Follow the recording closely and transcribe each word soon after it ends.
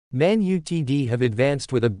Man Utd have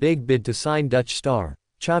advanced with a big bid to sign Dutch star,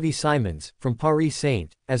 Xavi Simons, from Paris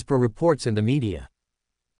Saint, as per reports in the media.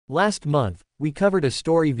 Last month, we covered a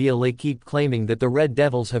story via L'Équipe claiming that the Red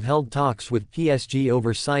Devils have held talks with PSG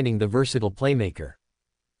over signing the versatile playmaker.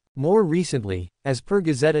 More recently, as per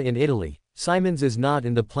Gazzetta in Italy, Simons is not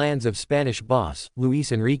in the plans of Spanish boss,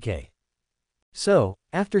 Luis Enrique. So,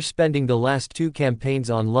 after spending the last two campaigns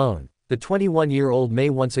on loan, the 21-year-old may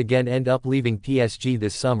once again end up leaving PSG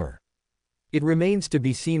this summer. It remains to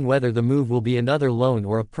be seen whether the move will be another loan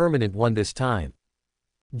or a permanent one this time.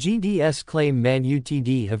 GDS claim Man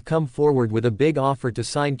Utd have come forward with a big offer to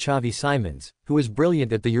sign Xavi Simons, who is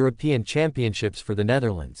brilliant at the European Championships for the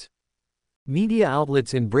Netherlands. Media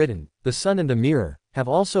outlets in Britain, The Sun and the Mirror, have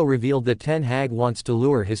also revealed that Ten Hag wants to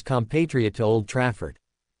lure his compatriot to Old Trafford.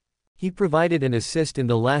 He provided an assist in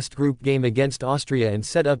the last group game against Austria and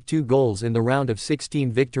set up 2 goals in the round of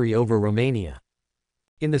 16 victory over Romania.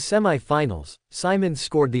 In the semi-finals, Simons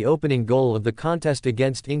scored the opening goal of the contest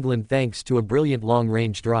against England thanks to a brilliant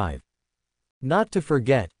long-range drive. Not to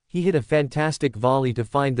forget, he hit a fantastic volley to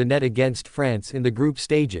find the net against France in the group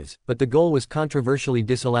stages, but the goal was controversially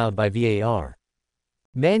disallowed by VAR.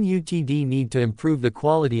 Man Utd need to improve the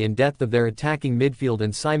quality and depth of their attacking midfield,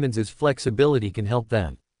 and Simons's flexibility can help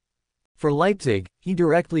them. For Leipzig, he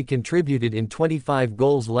directly contributed in 25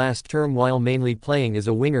 goals last term while mainly playing as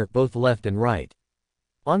a winger, both left and right.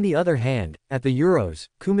 On the other hand, at the Euros,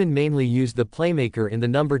 Koeman mainly used the playmaker in the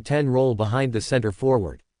number 10 role behind the center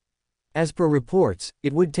forward. As per reports,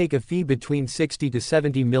 it would take a fee between 60 to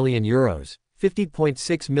 70 million euros,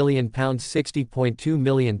 £50.6 million, £60.2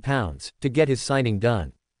 million, to get his signing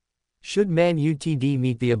done. Should Man Utd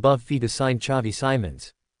meet the above fee to sign Xavi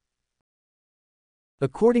Simons?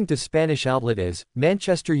 According to Spanish outlet AS,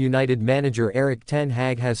 Manchester United manager Erik ten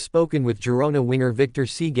Hag has spoken with Girona winger Viktor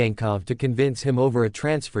Tsygankov to convince him over a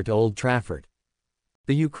transfer to Old Trafford.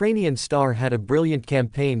 The Ukrainian star had a brilliant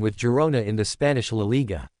campaign with Girona in the Spanish La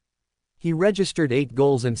Liga. He registered 8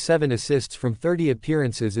 goals and 7 assists from 30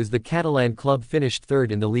 appearances as the Catalan club finished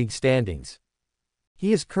third in the league standings.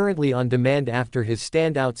 He is currently on demand after his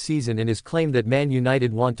standout season and is claimed that Man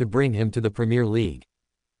United want to bring him to the Premier League.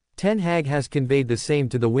 Ten Hag has conveyed the same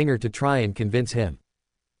to the winger to try and convince him.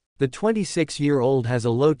 The 26-year-old has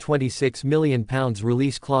a low £26 million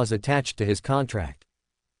release clause attached to his contract.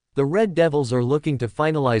 The Red Devils are looking to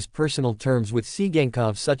finalize personal terms with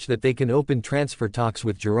Tsygankov such that they can open transfer talks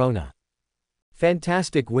with Girona.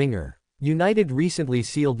 Fantastic winger. United recently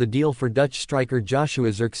sealed the deal for Dutch striker Joshua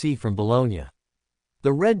Zirkzee from Bologna.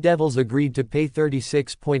 The Red Devils agreed to pay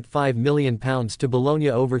 £36.5 million to Bologna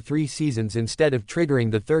over 3 seasons instead of triggering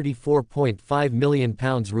the £34.5 million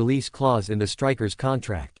release clause in the striker's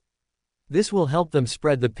contract. This will help them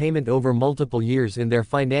spread the payment over multiple years in their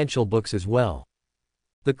financial books as well.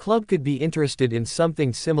 The club could be interested in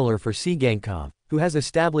something similar for Tsygankov, who has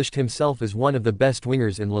established himself as one of the best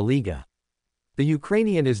wingers in La Liga. The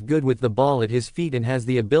Ukrainian is good with the ball at his feet and has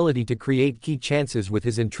the ability to create key chances with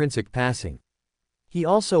his intrinsic passing. He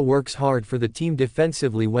also works hard for the team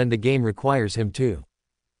defensively when the game requires him to.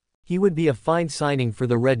 He would be a fine signing for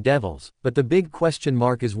the Red Devils, but the big question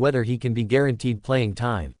mark is whether he can be guaranteed playing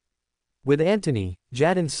time. With Antony,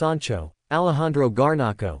 Jadon Sancho, Alejandro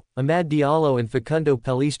Garnacho, Amad Diallo and Facundo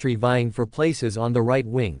Pellistri vying for places on the right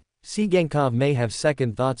wing, Tsygankov may have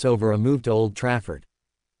second thoughts over a move to Old Trafford.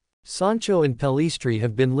 Sancho and Pellistri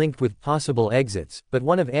have been linked with possible exits, but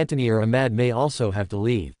one of Antony or Amad may also have to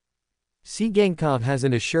leave. Tsygankov has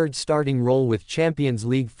an assured starting role with Champions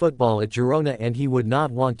League football at Girona and he would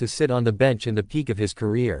not want to sit on the bench in the peak of his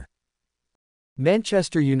career.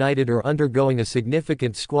 Manchester United are undergoing a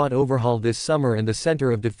significant squad overhaul this summer and the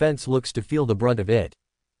centre of defence looks to feel the brunt of it.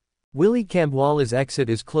 Willy Campbell's exit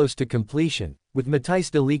is close to completion, with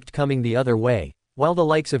Matthijs de Ligt coming the other way, while the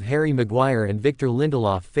likes of Harry Maguire and Victor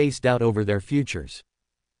Lindelof face doubt over their futures.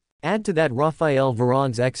 Add to that Raphael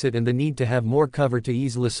Varane's exit and the need to have more cover to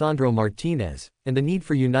ease Lisandro Martinez, and the need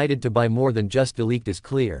for United to buy more than just de Ligt is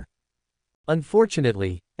clear.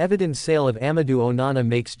 Unfortunately, Everton's sale of Amadou Onana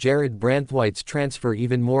makes Jared Branthwaite's transfer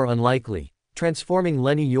even more unlikely, transforming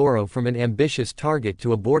Lenny Yoro from an ambitious target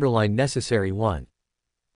to a borderline necessary one.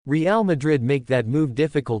 Real Madrid make that move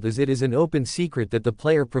difficult as it is an open secret that the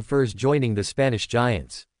player prefers joining the Spanish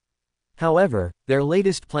giants. However, their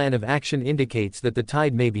latest plan of action indicates that the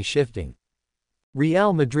tide may be shifting.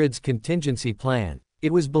 Real Madrid's contingency plan.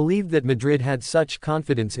 It was believed that Madrid had such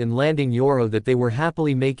confidence in landing Yoro that they were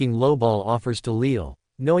happily making lowball offers to Lille,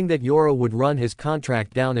 knowing that Yoro would run his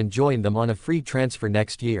contract down and join them on a free transfer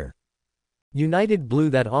next year. United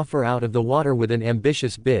blew that offer out of the water with an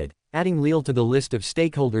ambitious bid, adding Lille to the list of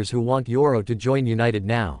stakeholders who want Euro to join United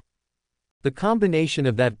now. The combination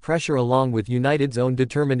of that pressure along with United's own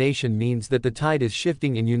determination means that the tide is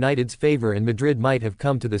shifting in United's favor, and Madrid might have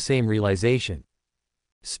come to the same realization.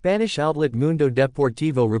 Spanish outlet Mundo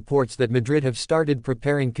Deportivo reports that Madrid have started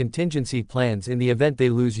preparing contingency plans in the event they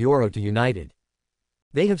lose Euro to United.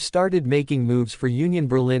 They have started making moves for Union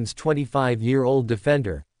Berlin's 25-year-old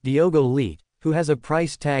defender, Diogo Leite, who has a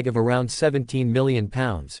price tag of around £17 million,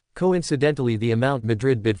 coincidentally the amount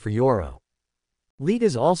Madrid bid for Euro. Leite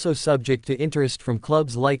is also subject to interest from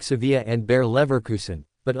clubs like Sevilla and Bayer Leverkusen,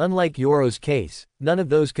 but unlike Euro's case, none of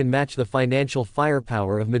those can match the financial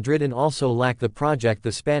firepower of Madrid and also lack the project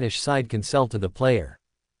the Spanish side can sell to the player.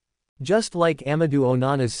 Just like Amadou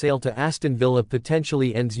Onana's sale to Aston Villa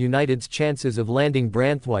potentially ends United's chances of landing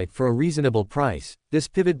Branthwaite for a reasonable price, this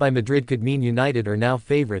pivot by Madrid could mean United are now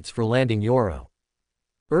favourites for landing Euro.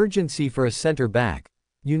 Urgency for a centre-back.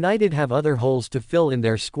 United have other holes to fill in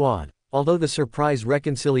their squad, although the surprise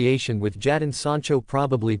reconciliation with Jadon Sancho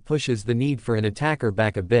probably pushes the need for an attacker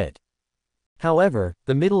back a bit. However,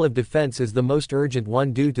 the middle of defence is the most urgent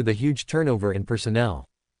one due to the huge turnover in personnel.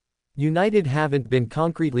 United haven't been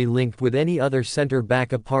concretely linked with any other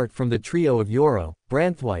centre-back apart from the trio of Euro,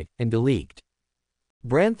 Branthwaite, and De Ligt.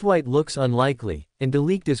 Branthwaite looks unlikely, and De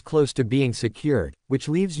Ligt is close to being secured, which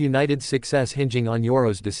leaves United's success hinging on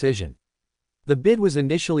Euro's decision. The bid was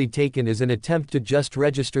initially taken as an attempt to just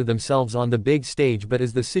register themselves on the big stage, but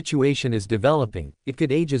as the situation is developing, it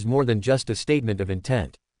could age as more than just a statement of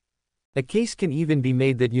intent. A case can even be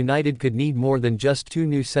made that United could need more than just two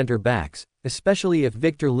new centre-backs, especially if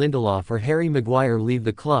Victor Lindelof or Harry Maguire leave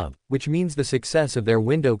the club, which means the success of their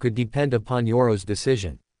window could depend upon Euro's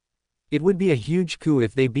decision. It would be a huge coup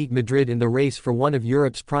if they beat Madrid in the race for one of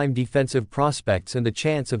Europe's prime defensive prospects, and the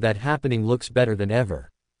chance of that happening looks better than ever.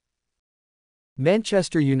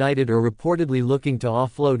 Manchester United are reportedly looking to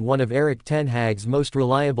offload one of Erik ten Hag's most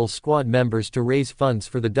reliable squad members to raise funds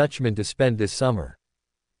for the Dutchman to spend this summer.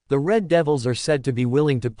 The Red Devils are said to be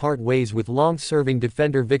willing to part ways with long-serving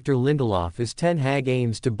defender Victor Lindelof as Ten Hag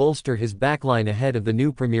aims to bolster his backline ahead of the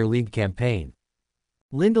new Premier League campaign.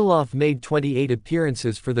 Lindelof made 28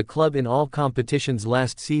 appearances for the club in all competitions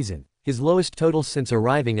last season, his lowest total since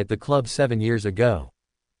arriving at the club 7 years ago.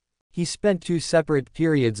 He spent 2 separate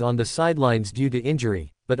periods on the sidelines due to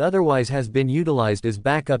injury, but otherwise has been utilized as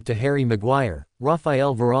backup to Harry Maguire,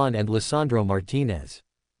 Raphael Varane and Lisandro Martinez.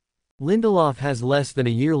 Lindelof has less than a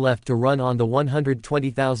year left to run on the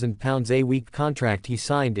 £120,000 a week contract he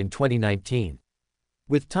signed in 2019.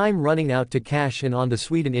 With time running out to cash in on the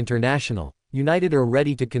Sweden international, United are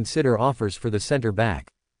ready to consider offers for the centre-back.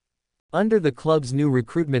 Under the club's new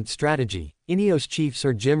recruitment strategy, Ineos chief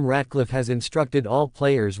Sir Jim Ratcliffe has instructed all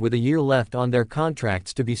players with a year left on their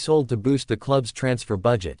contracts to be sold to boost the club's transfer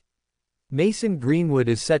budget. Mason Greenwood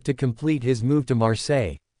is set to complete his move to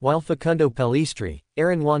Marseille, while Facundo Pellistri,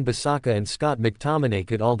 Aaron Wan-Bissaka and Scott McTominay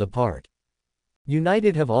could all depart.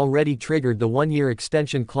 United have already triggered the one-year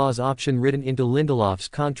extension clause option written into Lindelof's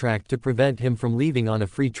contract to prevent him from leaving on a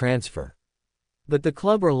free transfer. But the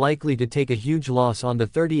club are likely to take a huge loss on the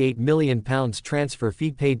 £38 million transfer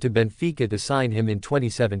fee paid to Benfica to sign him in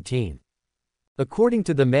 2017. According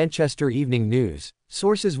to the Manchester Evening News,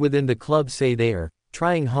 sources within the club say they are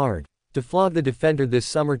trying hard to flog the defender this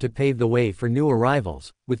summer to pave the way for new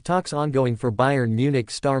arrivals, with talks ongoing for Bayern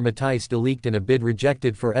Munich star Matthijs de Ligt and a bid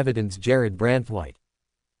rejected for Everton's Jared Branthwaite.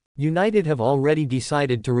 United have already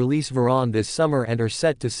decided to release Varane this summer and are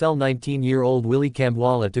set to sell 19-year-old Willy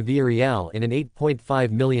Kambwala to Villarreal in an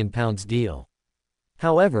 £8.5 million deal.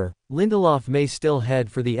 However, Lindelof may still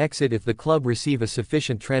head for the exit if the club receive a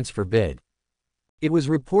sufficient transfer bid. It was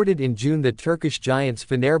reported in June that Turkish giants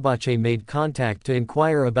Fenerbahce made contact to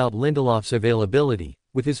inquire about Lindelof's availability,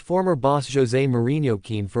 with his former boss José Mourinho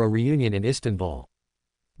keen for a reunion in Istanbul.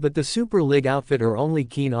 But the Super League outfit are only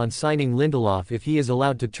keen on signing Lindelof if he is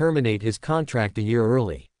allowed to terminate his contract a year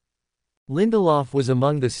early. Lindelof was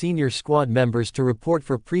among the senior squad members to report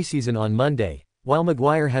for preseason on Monday, while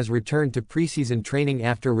Maguire has returned to preseason training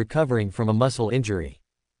after recovering from a muscle injury.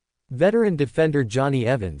 Veteran defender Johnny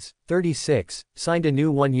Evans, 36, signed a new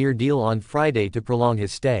one-year deal on Friday to prolong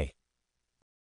his stay.